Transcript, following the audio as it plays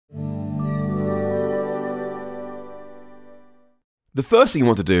The first thing you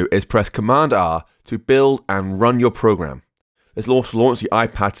want to do is press Command R to build and run your program. This will also launch the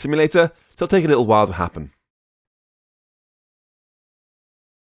iPad simulator, so it'll take a little while to happen.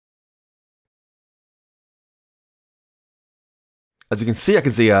 As you can see, I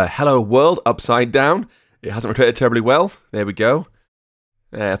can see a hello world upside down. It hasn't rotated terribly well. There we go.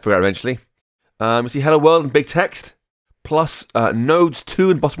 I'll figure it out eventually. You see hello world in big text, plus nodes 2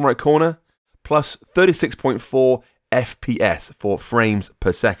 in the bottom right corner, plus 36.4 FPS for frames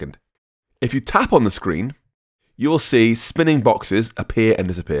per second. If you tap on the screen, you will see spinning boxes appear and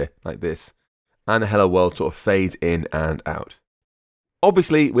disappear like this, and the hello world sort of fades in and out.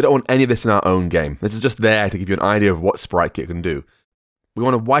 Obviously, we don't want any of this in our own game. This is just there to give you an idea of what SpriteKit can do. We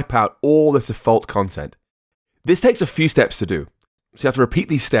want to wipe out all this default content. This takes a few steps to do, so you have to repeat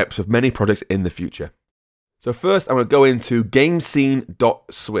these steps with many projects in the future. So first, I'm going to go into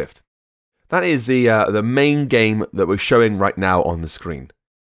GameScene.Swift. That is the main game that we're showing right now on the screen.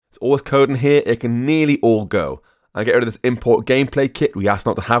 It's all this code in here. It can nearly all go. I get rid of this import gameplay kit. We asked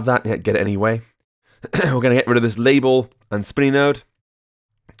not to have that, yet get it anyway. We're going to get rid of this label and SpriteNode.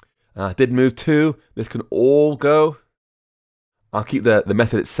 Did move to. This can all go. I'll keep the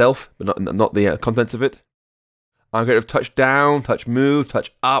method itself, but not the contents of it. I'll get rid of touch down, touch move,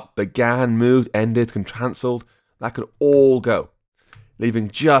 touch up, began, moved, ended, cancelled. That can all go, leaving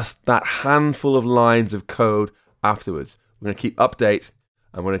just that handful of lines of code afterwards. We're going to keep update,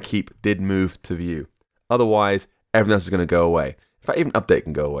 and we're going to keep did move to view. Otherwise, everything else is going to go away. In fact, even update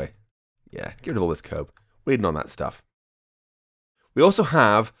can go away. Yeah, get rid of all this code. We're reading on that stuff. We also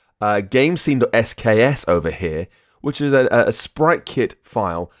have GameScene.SKS over here, which is a SpriteKit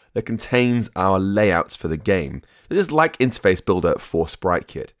file that contains our layouts for the game. This is like interface builder for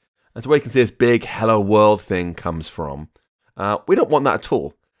SpriteKit. That's where you can see this big hello world thing comes from. We don't want that at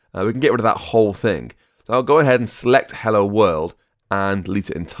all. We can get rid of that whole thing. So I'll go ahead and select hello world and delete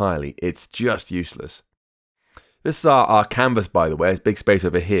it entirely. It's just useless. This is our canvas, by the way. It's big space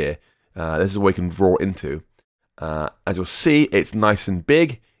over here. This is where you can draw into. As you'll see, it's nice and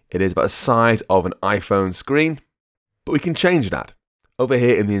big. It is about the size of an iPhone screen. But we can change that. Over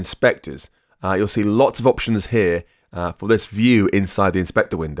here in the inspectors, you'll see lots of options here for this view inside the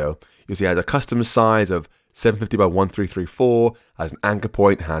inspector window. You'll see it has a custom size of 750 by 1334, has an anchor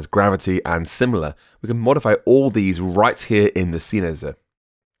point, has gravity, and similar. We can modify all these right here in the scene editor.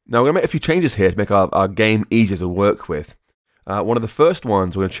 Now we're going to make a few changes here to make our game easier to work with. One of the first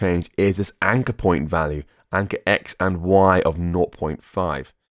ones we're going to change is this anchor point value, anchor X and Y of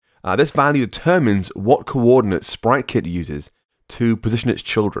 0.5. This value determines what coordinates SpriteKit uses to position its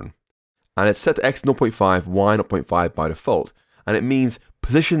children. And it's set to X 0.5, Y 0.5 by default. And it means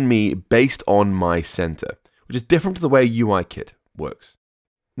position me based on my center, which is different to the way UIKit works.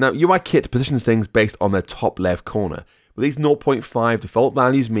 Now, UIKit positions things based on their top left corner. But these 0.5 default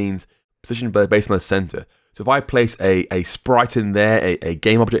values means position based on the center. So if I place a sprite in there, a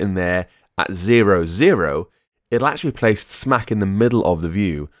game object in there at 0, 0, it'll actually be placed smack in the middle of the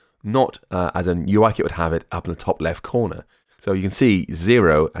view, not as an UIKit would have it up in the top left corner. So you can see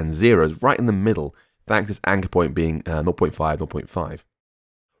 0 and 0 is right in the middle, thanks to this anchor point being 0.5, 0.5.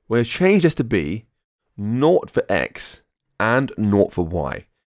 We're going to change this to be 0 for X and 0 for Y.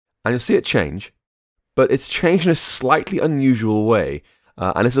 And you'll see it change, but it's changed in a slightly unusual way.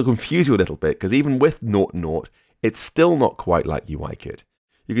 And this will confuse you a little bit, because even with 0, 0, it's still not quite like UIKit.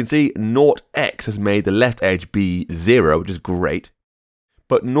 You can see 0x has made the left edge be 0, which is great.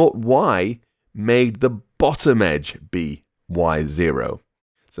 But 0y made the bottom edge be y0.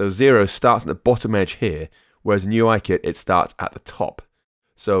 So 0 starts at the bottom edge here, whereas in UIKit it starts at the top.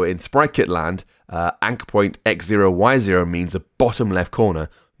 So in SpriteKit land, anchor point x0, y0 means the bottom left corner,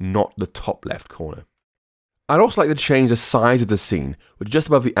 not the top left corner. I'd also like to change the size of the scene, which is just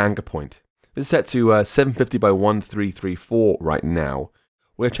above the anchor point. This is set to 750 by 1334 right now.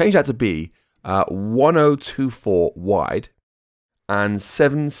 We're going to change that to be 1024 wide and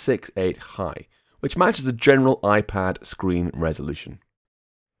 768 high, which matches the general iPad screen resolution.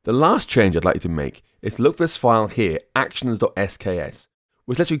 The last change I'd like you to make is to look for this file here, actions.sks,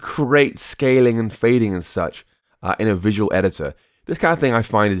 which lets you create scaling and fading and such in a visual editor. This kind of thing I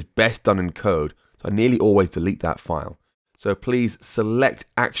find is best done in code, so I nearly always delete that file. So please select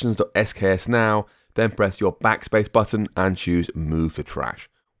actions.sks now, then press your backspace button and choose move to trash.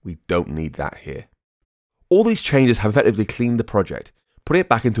 We don't need that here. All these changes have effectively cleaned the project, putting it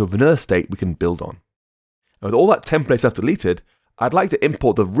back into a vanilla state we can build on. And with all that template stuff deleted, I'd like to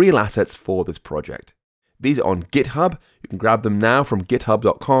import the real assets for this project. These are on GitHub. You can grab them now from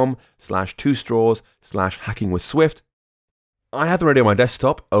github.com/2straws/hackingwithswift. I have them ready on my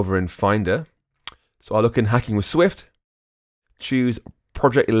desktop over in Finder. So I'll look in Hacking with Swift, choose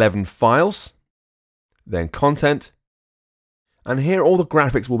Project 11 Files, then Content, and here are all the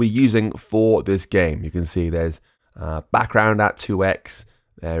graphics we'll be using for this game. You can see there's background at 2x,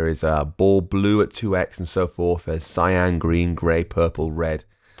 there is ball blue at 2x and so forth, there's cyan, green, grey, purple, red,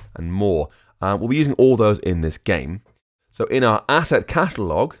 and more. We'll be using all those in this game. So in our asset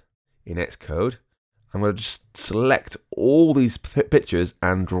catalog in Xcode, I'm going to just select all these pictures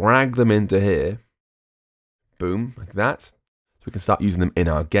and drag them into here. Boom, like that. So we can start using them in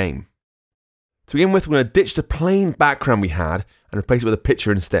our game. To begin with, we're going to ditch the plain background we had and replace it with a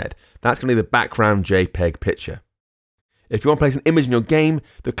picture instead. That's going to be the background JPEG picture. If you want to place an image in your game,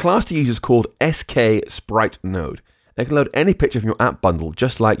 the class to use is called SKSpriteNode. It can load any picture from your app bundle,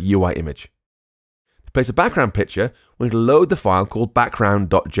 just like UIImage. To place a background picture, we need to load the file called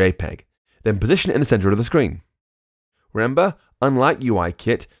background.jpg, then position it in the center of the screen. Remember, unlike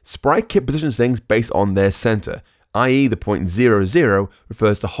UIKit, SpriteKit positions things based on their center, i.e. the point 0, 0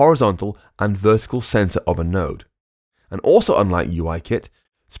 refers to the horizontal and vertical center of a node. And also unlike UIKit,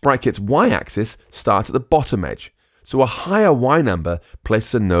 SpriteKit's y-axis starts at the bottom edge, so a higher y number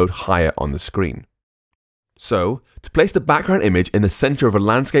places a node higher on the screen. So, to place the background image in the center of a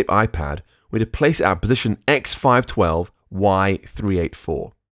landscape iPad, we need to place it at position x512, y384.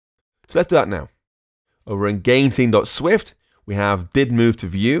 So let's do that now. Over in GameScene.Swift, we have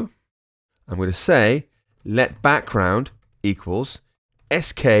didMoveToView. I'm going to say let background equals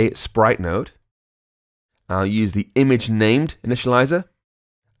SKSpriteNode. I'll use the image named initializer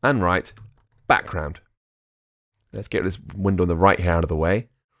and write background. Let's get this window on the right here out of the way.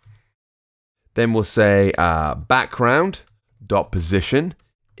 Then we'll say background.position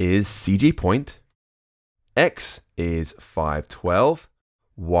is CG point, X is 512,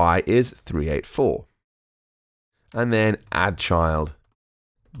 Y is 384. And then add child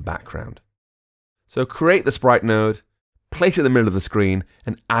background. So create the sprite node, place it in the middle of the screen,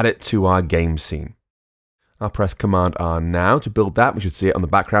 and add it to our game scene. I'll press Command R now to build that. We should see it on the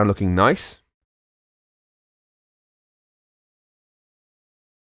background looking nice.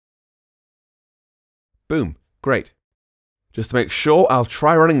 Boom, great. Just to make sure, I'll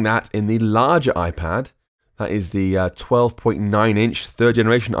try running that in the larger iPad. That is the 12.9-inch third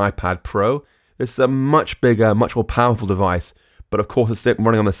generation iPad Pro. This is a much bigger, much more powerful device, but of course it's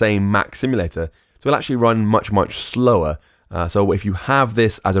running on the same Mac simulator, so it'll actually run much, much slower. So if you have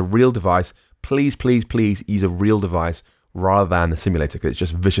this as a real device, please, please, please use a real device rather than the simulator, because it's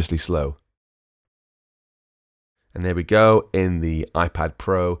just viciously slow. And there we go, in the iPad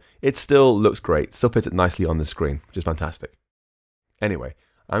Pro. It still looks great, still fits it nicely on the screen, which is fantastic. Anyway,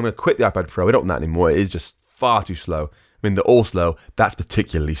 I'm going to quit the iPad Pro. We don't want that anymore. It is just far too slow. I mean, they're all slow. That's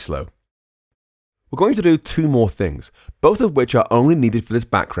particularly slow. We're going to do two more things, both of which are only needed for this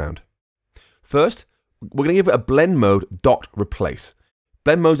background. First, we're going to give it a blend mode .replace.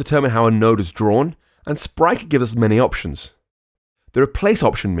 Blend modes determine how a node is drawn, and SpriteKit gives us many options. The replace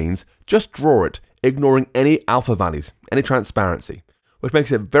option means just draw it, ignoring any alpha values, any transparency, which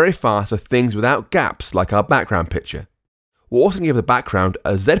makes it very fast for things without gaps like our background picture. We're also going to give the background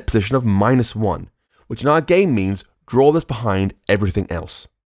a Z position of -1, which in our game means draw this behind everything else.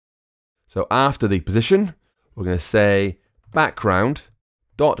 So after the position, we're going to say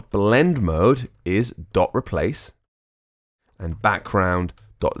background.blendMode is .replace, and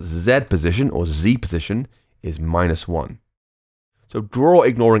background.Z or Z position is -1. So draw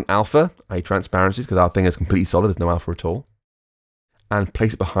ignoring alpha, i.e. transparencies, because our thing is completely solid, there's no alpha at all, and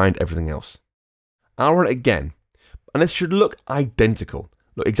place it behind everything else. I'll run it again, and this should look identical,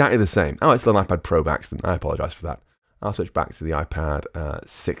 look exactly the same. Oh, it's still an iPad Pro by accident, I apologize for that. I'll switch back to the iPad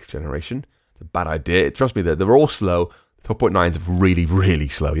 6th generation. It's a bad idea. Trust me, they're all slow. The 12.9 is really, really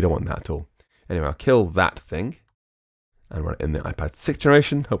slow. You don't want that at all. Anyway, I'll kill that thing and run it in the iPad 6th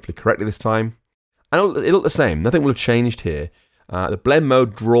generation, hopefully correctly this time. And it'll look the same. Nothing will have changed here. The blend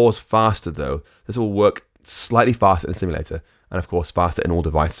mode draws faster though. This will work slightly faster in the simulator, and of course faster in all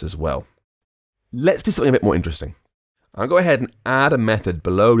devices as well. Let's do something a bit more interesting. I'll go ahead and add a method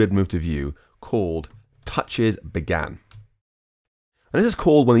below didMoveToView called touchesBegan. And this is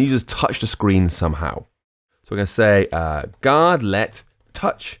called when the users touch the screen somehow. So we're going to say guard let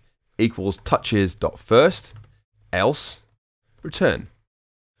touch equals touches.first, else return.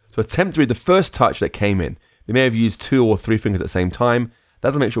 So attempt to read the first touch that came in. They may have used 2 or 3 fingers at the same time.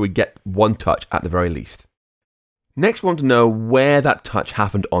 That'll make sure we get one touch at the very least. Next, we want to know where that touch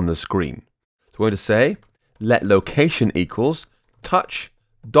happened on the screen. So we're going to say let location equals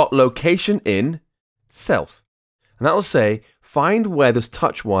touch.location in self. And that will say find where this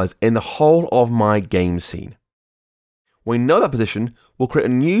touch was in the whole of my game scene. When we know that position, we'll create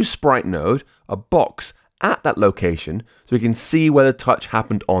a new sprite node, a box, at that location so we can see where the touch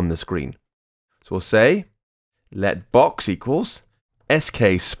happened on the screen. So we'll say, let box equals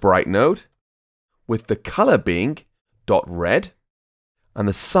SKSpriteNode, with the color being .red, and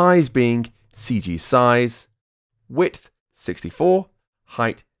the size being CG size, width 64,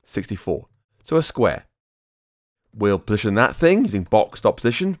 height 64. So a square. We'll position that thing using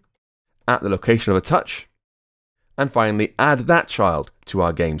box.position at the location of a touch, and finally add that child to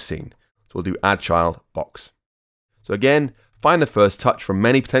our game scene. So we'll do add child box. So again, find the first touch from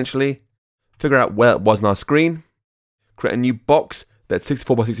many potentially, figure out where it was on our screen, create a new box that's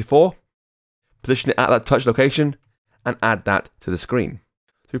 64 by 64, position it at that touch location, and add that to the screen.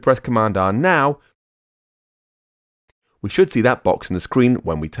 So we press Command R now, we should see that box on the screen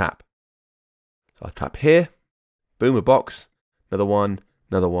when we tap. So I'll tap here, boom, a box, another one,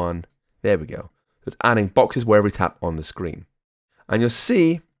 there we go. So it's adding boxes wherever we tap on the screen. And you'll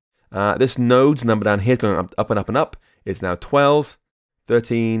see this node's number down here is going up and up and up. It's now 12,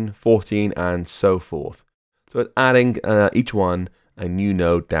 13, 14, and so forth. So it's adding each one a new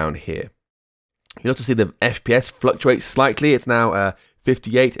node down here. You'll also see the FPS fluctuates slightly. It's now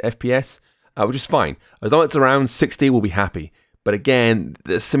 58 FPS, which is fine. As long as it's around 60, we'll be happy. But again,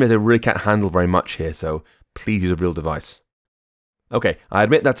 the simulator really can't handle very much here, so please use a real device. Okay, I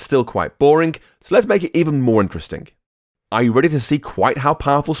admit that's still quite boring, so let's make it even more interesting. Are you ready to see quite how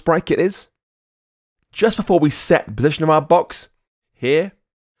powerful SpriteKit is? Just before we set the position of our box, here,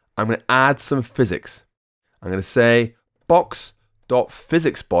 I'm going to add some physics. I'm going to say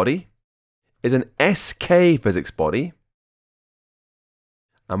box.PhysicsBody is an SKPhysicsBody,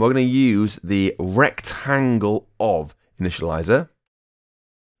 and we're going to use the rectangle of initializer.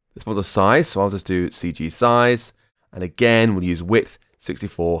 This one's the size, so I'll just do CG size, and again we'll use width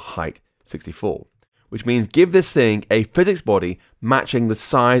 64, height 64, which means give this thing a physics body matching the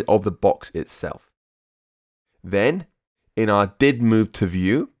size of the box itself. Then, in our did move to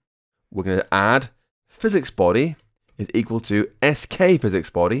view, we're going to add PhysicsBody is equal to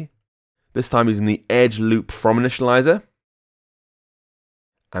SKPhysicsBody, this time using the edge loop from initializer,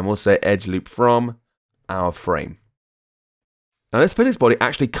 and we'll say edge loop from our frame. Now this physics body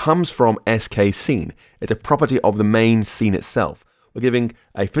actually comes from SKScene. It's a property of the main scene itself. We're giving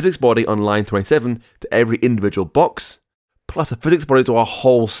a physics body on line 27 to every individual box, plus a physics body to our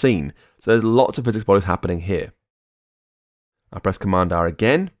whole scene. So there's lots of physics bodies happening here. I'll press Command R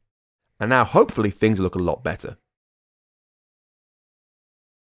again, and now hopefully things look a lot better.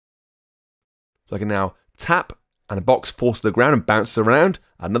 So I can now tap, and a box falls to the ground and bounces around.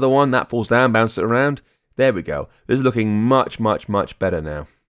 Another one, that falls down, bounces around. There we go. This is looking much, much, much better now.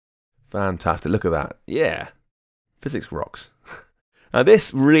 Fantastic. Look at that. Yeah. Physics rocks. Now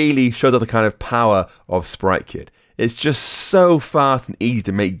this really shows off the kind of power of SpriteKit. It's just so fast and easy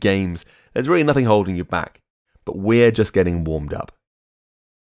to make games. There's really nothing holding you back. But we're just getting warmed up.